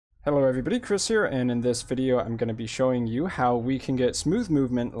Hello everybody, Chris here, and in this video I'm going to be showing you how we can get smooth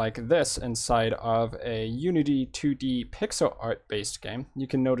movement like this inside of a Unity 2D pixel art based game. You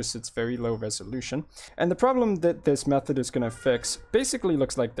can notice it's very low resolution, and the problem that this method is going to fix basically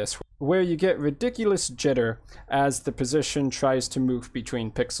looks like this, where you get ridiculous jitter as the position tries to move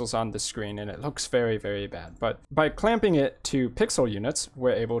between pixels on the screen, and it looks very bad. But by clamping it to pixel units, we're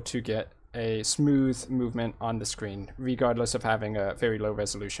able to get a smooth movement on the screen, regardless of having a very low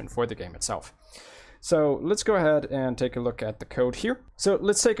resolution for the game itself. So let's go ahead and take a look at the code here. So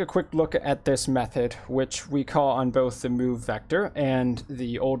let's take a quick look at this method, which we call on both the move vector and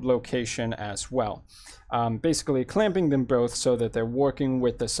the old location as well. Basically clamping them both so that they're working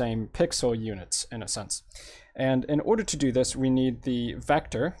with the same pixel units in a sense. And in order to do this, we need the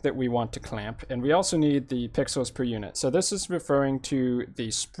vector that we want to clamp, and we also need the pixels per unit. So this is referring to the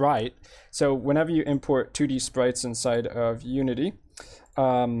sprite. So whenever you import 2D sprites inside of Unity,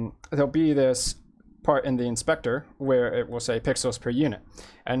 there'll be this part in the inspector where it will say pixels per unit.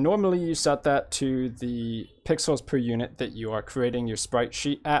 And normally you set that to the pixels per unit that you are creating your sprite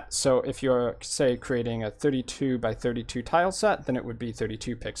sheet at. So if you're, say, creating a 32 by 32 tile set, then it would be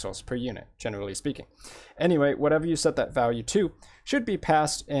 32 pixels per unit, generally speaking. Anyway, whatever you set that value to should be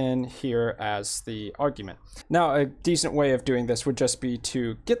passed in here as the argument. Now, a decent way of doing this would just be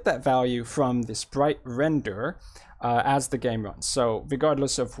to get that value from the sprite render as the game runs. So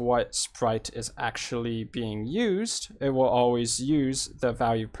regardless of what sprite is actually being used, it will always use the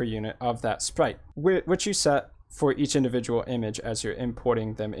value per unit of that sprite, which you set for each individual image as you're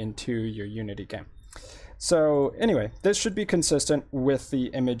importing them into your Unity game. So anyway, this should be consistent with the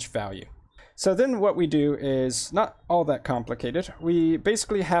image value. So then what we do is not all that complicated. We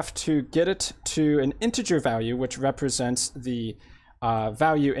basically have to get it to an integer value, which represents the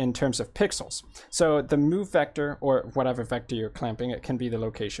value in terms of pixels. So the move vector, or whatever vector you're clamping, it can be the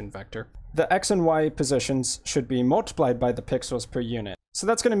location vector. The X and Y positions should be multiplied by the pixels per unit. So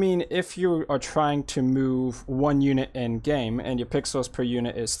that's going to mean if you are trying to move one unit in game and your pixels per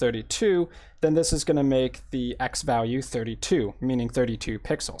unit is 32, then this is going to make the X value 32, meaning 32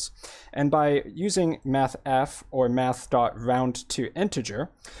 pixels. And by using mathf or math.round to integer,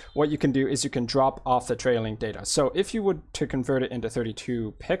 what you can do is you can drop off the trailing data. So if you would to convert it into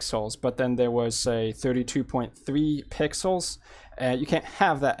 32 pixels, but then there was, say, 32.3 pixels, you can't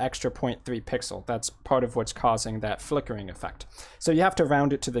have that extra 0.3 pixel. That's part of what's causing that flickering effect. So you have to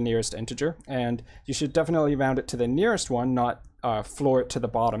round it to the nearest integer, and you should definitely round it to the nearest one, not floor it to the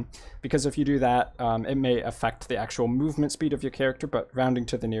bottom, because if you do that, it may affect the actual movement speed of your character, but rounding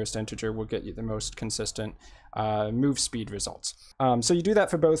to the nearest integer will get you the most consistent move speed results. So you do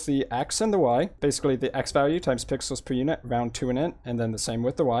that for both the X and the Y, basically the X value times pixels per unit, round to an int, and then the same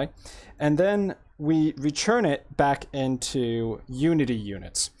with the Y. And then we return it back into Unity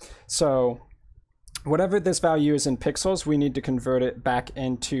units. So whatever this value is in pixels, we need to convert it back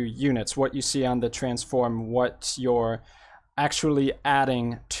into units. What you see on the transform, what you're actually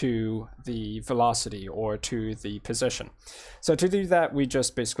adding to the velocity or to the position. So to do that, we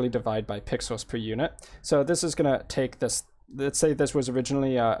just basically divide by pixels per unit. So this is going to take this, let's say this was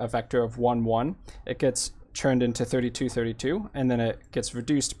originally a vector of 1, 1. It gets turned into 32, 32, and then it gets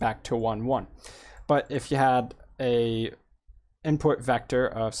reduced back to 1, 1. But if you had a input vector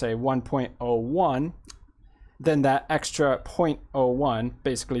of, say, 1.01, then that extra 0.01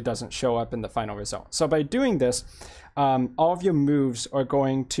 basically doesn't show up in the final result. So by doing this, all of your moves are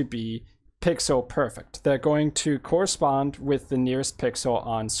going to be pixel perfect. They're going to correspond with the nearest pixel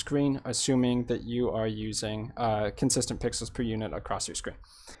on screen, assuming that you are using consistent pixels per unit across your screen.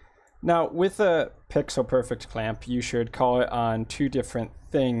 Now, with a pixel perfect clamp, you should call it on two different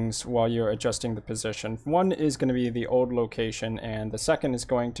things while you're adjusting the position. One is going to be the old location, and the second is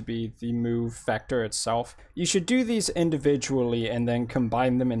going to be the move vector itself. You should do these individually and then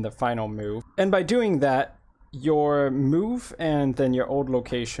combine them in the final move. And by doing that, your move and then your old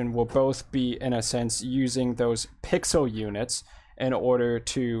location will both be, in a sense, using those pixel units in order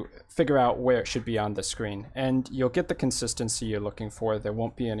to figure out where it should be on the screen. And you'll get the consistency you're looking for. There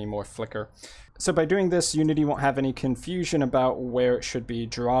won't be any more flicker. So by doing this, Unity won't have any confusion about where it should be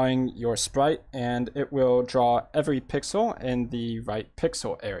drawing your sprite, and it will draw every pixel in the right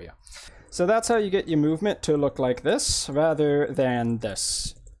pixel area. So that's how you get your movement to look like this rather than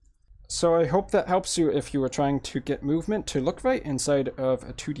this. So I hope that helps you if you are trying to get movement to look right inside of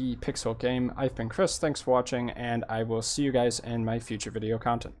a 2D pixel game. I've been Chris, thanks for watching, and I will see you guys in my future video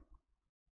content.